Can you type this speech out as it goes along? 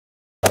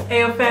Hey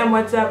yo fam,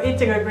 what's up?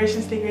 It's your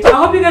gracious Grace. I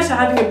hope you guys are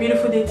having a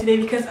beautiful day today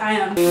because I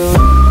am.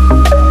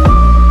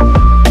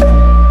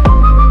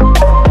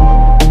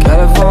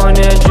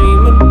 California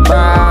dreaming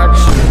about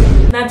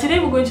you. Now today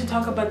we're going to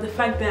talk about the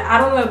fact that I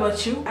don't know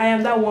about you, I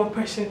am that one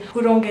person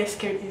who don't get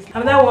scared easily.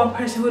 I'm that one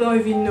person who don't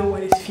even know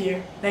what is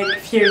fear. Like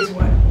fear is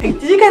what? Like,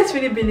 did you guys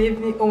really believe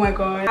me? Oh my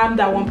god, I'm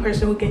that one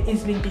person who can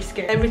easily be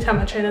scared. Every time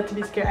I try not to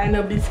be scared, I end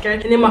up being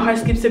scared and then my heart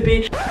skips a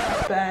beat.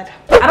 Bad.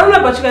 I don't know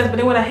about you guys, but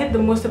then what I hate the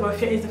most about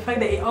fear is the fact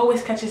that it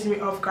always catches me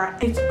off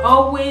guard. It's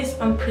always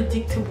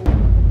unpredictable.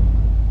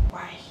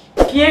 Why?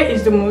 Fear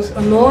is the most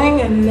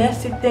annoying and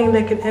nasty thing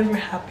that can ever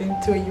happen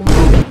to a human.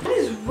 What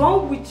is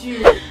wrong with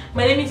you?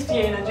 My name is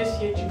Fear and I just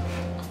feared you.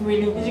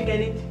 Really? Did you get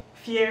it?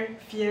 Feared.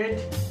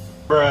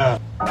 Bruh.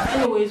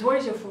 Anyways,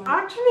 where's your phone? I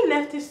actually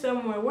left it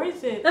somewhere. Where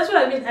is it? That's what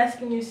I've been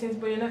asking you since,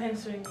 but you're not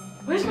answering me.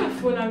 Where's my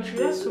phone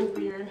actually? That's so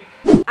weird.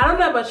 I don't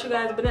know about you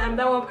guys, but then I'm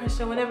that one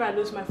person, whenever I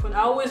lose my phone,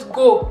 I always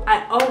go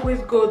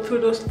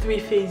through those 3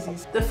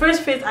 phases. The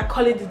first phase, I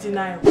call it the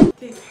denial.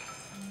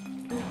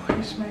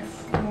 Where's my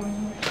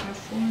phone?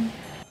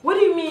 What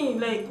do you mean?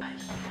 Like,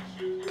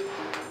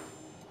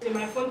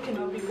 my phone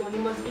cannot be gone. It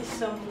must be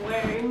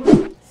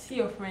somewhere. See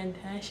your friend,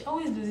 huh? She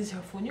always loses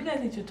her phone. You guys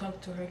need to talk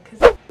to her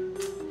because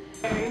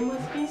it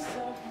must be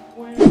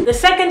somewhere. The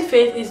second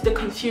phase is the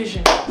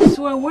confusion.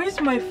 So where's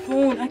my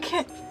phone? I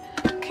can't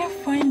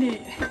find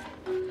it.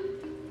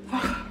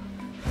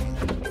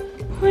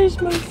 Where's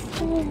my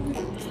phone?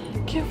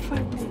 Can't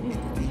find it.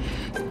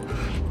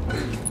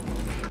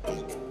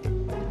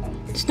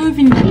 It's not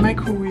even in the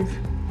microwave.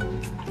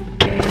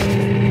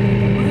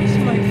 Where's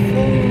my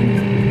phone?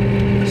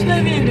 It's not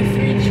even in the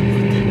fridge.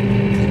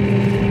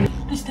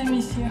 Just let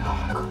me see. Oh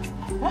my god.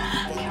 I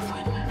can't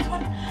find my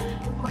phone.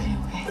 Okay.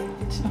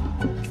 It's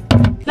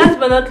not. Last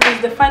but not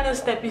least, the final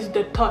step is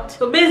the thought.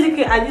 So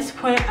basically at this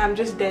point I'm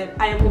just dead.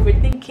 I am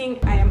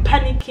overthinking, I am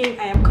panicking,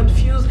 I am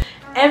confused.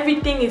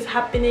 Everything is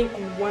happening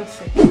in 1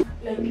 second.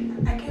 Like,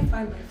 I can't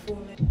find my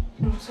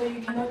phone. So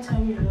you cannot tell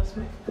me you lost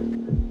my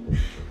phone.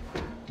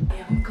 I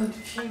am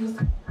confused.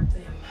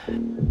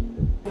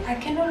 I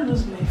cannot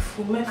lose my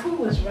phone. My phone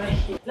was right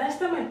here. Last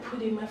time I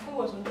put it, my phone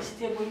was on this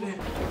table.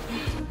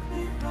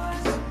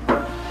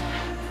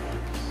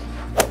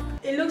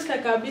 It looks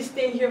like I'll be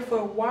staying here for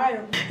a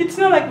while. It's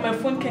not like my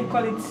phone can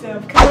call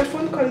itself. Can my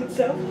phone call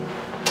itself?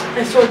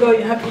 I swear girl,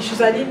 you have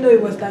issues. I didn't know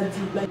it was that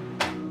deep. Like,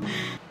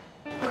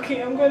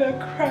 okay, I'm gonna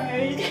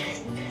cry.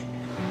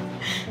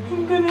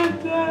 I'm gonna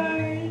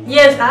die.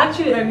 Yes, I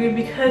actually agree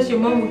because your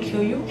mom will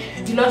kill you.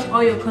 You lost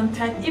all your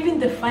contact, even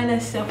the final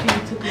selfie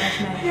you took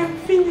last night. I am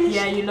finished.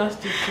 Yeah, you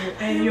lost it too.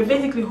 And you're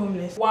basically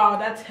homeless. Wow,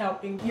 that's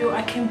helping. Yo,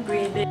 I can't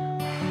breathe.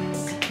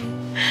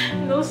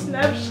 No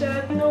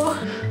Snapchat, no.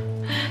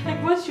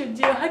 Like, what's your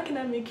deal? How can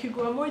I make you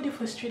go? I'm already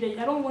frustrated.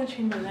 I don't want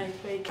you in my life.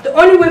 Like, the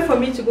only way for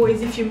me to go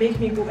is if you make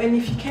me go. And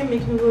if you can't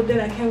make me go, then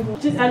I can't go.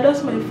 Just, I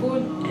lost my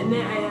phone and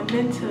then I am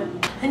mental.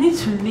 I need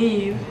to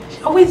leave.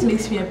 She always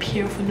makes me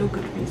appear for no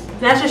good reason.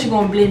 That's why she's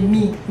gonna blame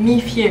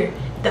me, Fear,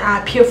 that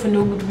I appear for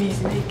no good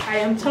reason. Like, I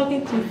am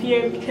talking to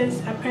Fear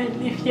because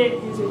apparently Fear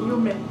is a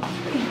human.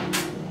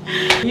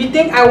 You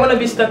think I want to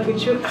be stuck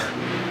with you?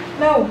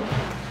 No.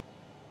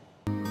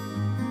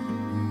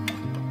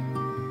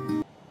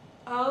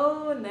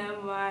 Oh,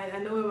 never mind. I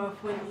know where my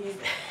phone is.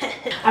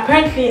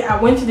 Apparently, I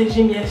went to the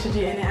gym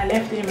yesterday and I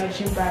left it in my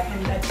gym bag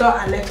and I thought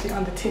I left it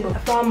on the table. I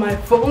found my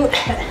phone.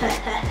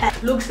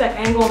 Looks like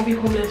I ain't gonna be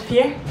homeless.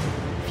 Fear.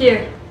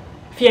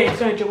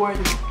 It's not your word.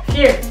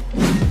 Fear.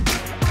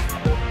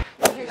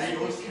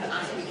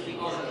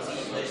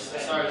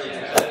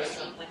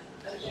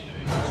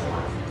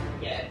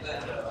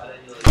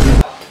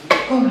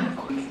 Oh my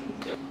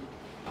god.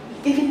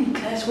 Even in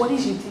class, what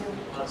is your deal?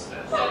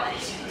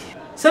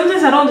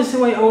 Sometimes I don't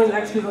understand why you always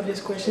ask me obvious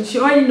questions.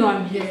 You already know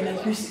I'm here.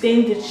 Like, you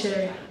stay in the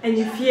chair and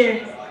you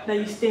fear that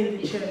you stay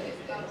in the chair.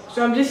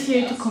 So I'm just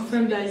here to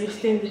confirm that you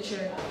stay in the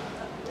chair.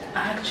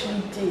 I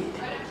actually did.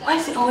 Why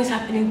is it always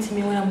happening to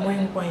me when I'm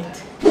wearing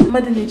white?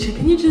 Mother Nature,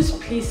 can you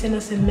just please send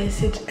us a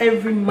message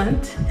every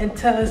month and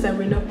tell us that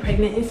we're not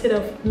pregnant instead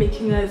of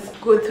making us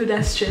go through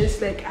that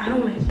stress? Like, I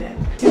don't like that.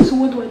 So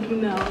what do I do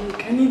now?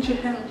 Like, I need your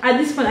help. At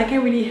this point, I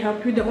can't really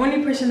help you. The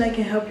only person that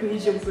can help you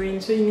is your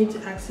brain. So you need to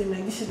ask him,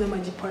 like, this is not my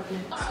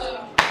department.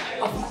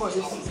 Of course.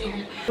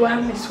 Do I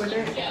have my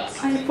sweater?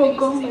 I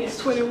forgot my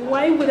sweater.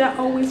 Why would I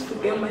always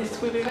forget my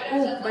sweater?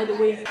 Oh, by the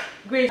way,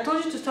 Grace, I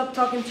told you to stop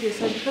talking to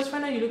yourself because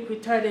right now you look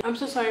retarded. I'm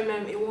so sorry,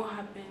 ma'am. It won't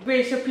happen.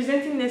 Grace, you're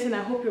presenting this and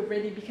I hope you're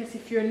ready because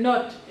if you're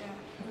not, yeah,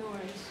 no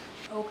worries.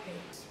 Okay.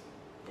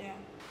 Yeah.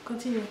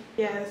 Continue.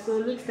 Yeah, so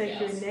it looks like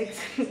you're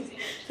next.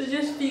 So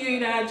just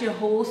figuring out your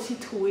whole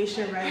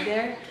situation right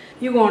there.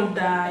 You're gonna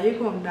die. You're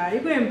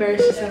gonna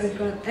embarrass yourself in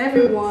front of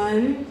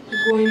everyone.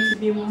 You're going to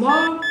be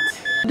mocked.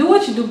 Do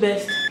what you do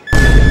best.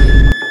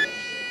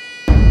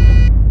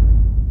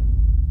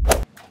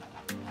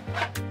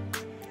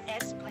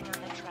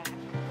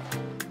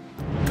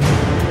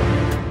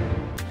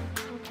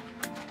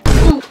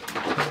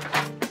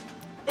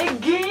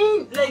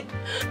 Again? Like,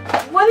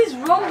 what is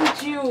wrong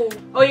with you?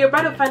 Oh, you're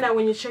about to find out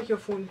when you check your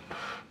phone.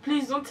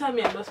 Please don't tell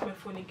me I lost my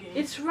phone again.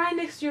 It's right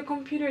next to your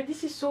computer.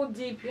 This is so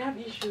deep. You have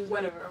issues.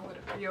 Whatever.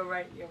 You're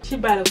right. She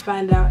about to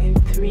find out in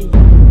 3,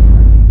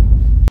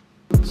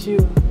 2,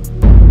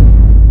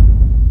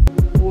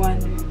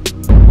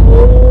 1.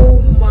 Oh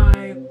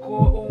my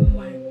god.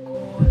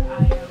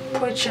 I am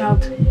poor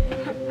child.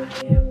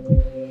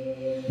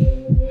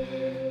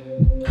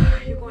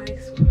 You're going to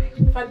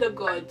explain. Father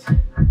God,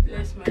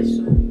 bless my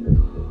soul.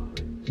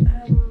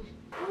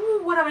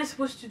 What am I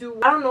supposed to do?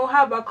 I don't know.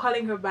 How about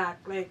calling her back?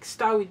 Like,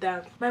 start with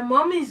that. My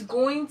mom is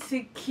going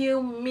to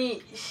kill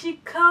me. She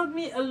called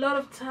me a lot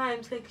of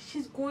times. Like,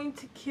 she's going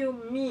to kill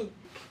me.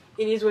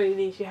 It is what it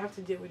is. You have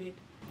to deal with it.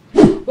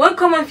 One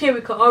common fear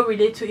we can all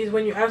relate to is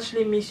when you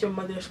actually miss your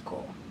mother's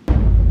call.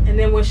 And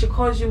then when she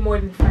calls you more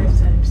than 5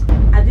 times.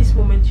 At this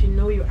moment, you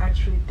know you're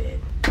actually dead.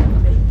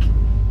 Like,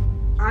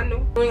 I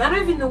know. I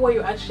don't even know why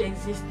you're actually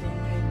existing.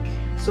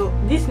 Like, so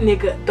this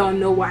nigga don't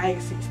know why I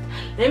exist.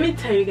 Let me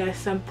tell you guys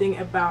something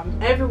about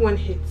me. Everyone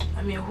hates.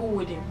 I mean, who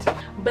wouldn't?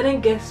 But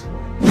then guess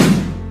what?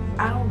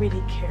 I don't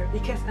really care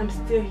because I'm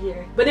still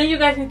here. But then you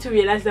guys need to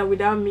realize that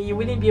without me, you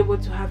wouldn't be able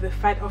to have a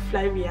fight or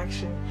flight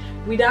reaction.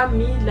 Without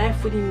me,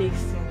 life wouldn't make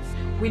sense.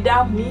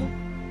 Without me,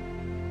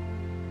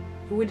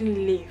 you wouldn't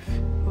live.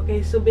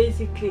 Okay, so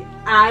basically,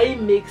 I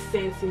make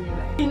sense in your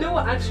life. You know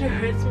what actually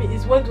hurts me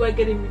is what do I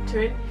get in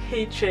return?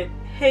 Hatred.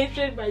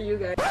 Hatred by you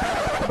guys.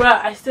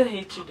 But I still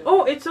hate you though.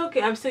 Oh, it's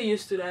okay. I'm still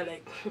used to that.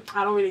 Like,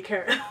 I don't really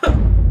care.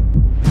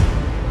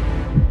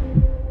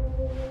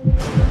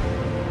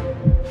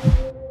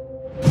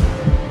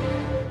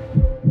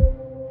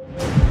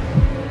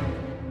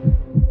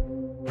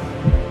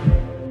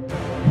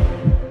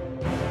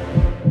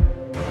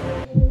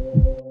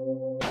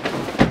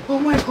 Oh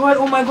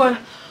my god,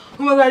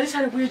 I just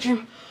had a weird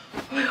dream.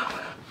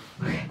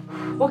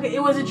 Okay,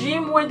 it was a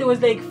dream where there was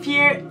like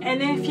fear,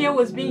 and then fear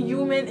was being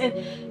human, and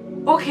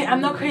okay,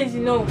 I'm not crazy,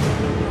 no.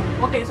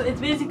 Okay, so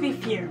it's basically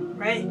fear,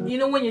 right? You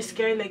know when you're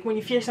scared, like when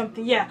you fear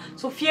something, yeah.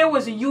 So fear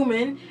was a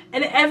human,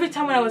 and every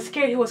time when I was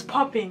scared, he was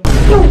popping.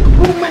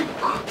 Oh my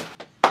god.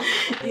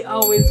 It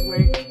always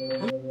works.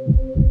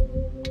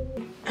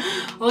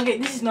 Okay,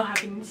 this is not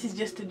happening. This is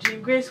just a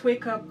dream. Grace,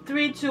 wake up.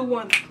 3, 2,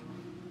 1.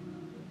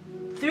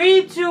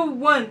 3, 2,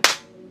 1.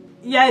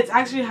 Yeah, it's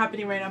actually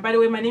happening right now. By the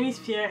way, my name is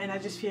Fear, and I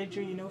just feared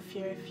you. You know,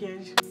 fear.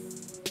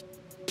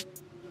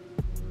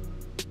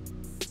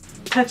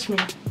 Touch me.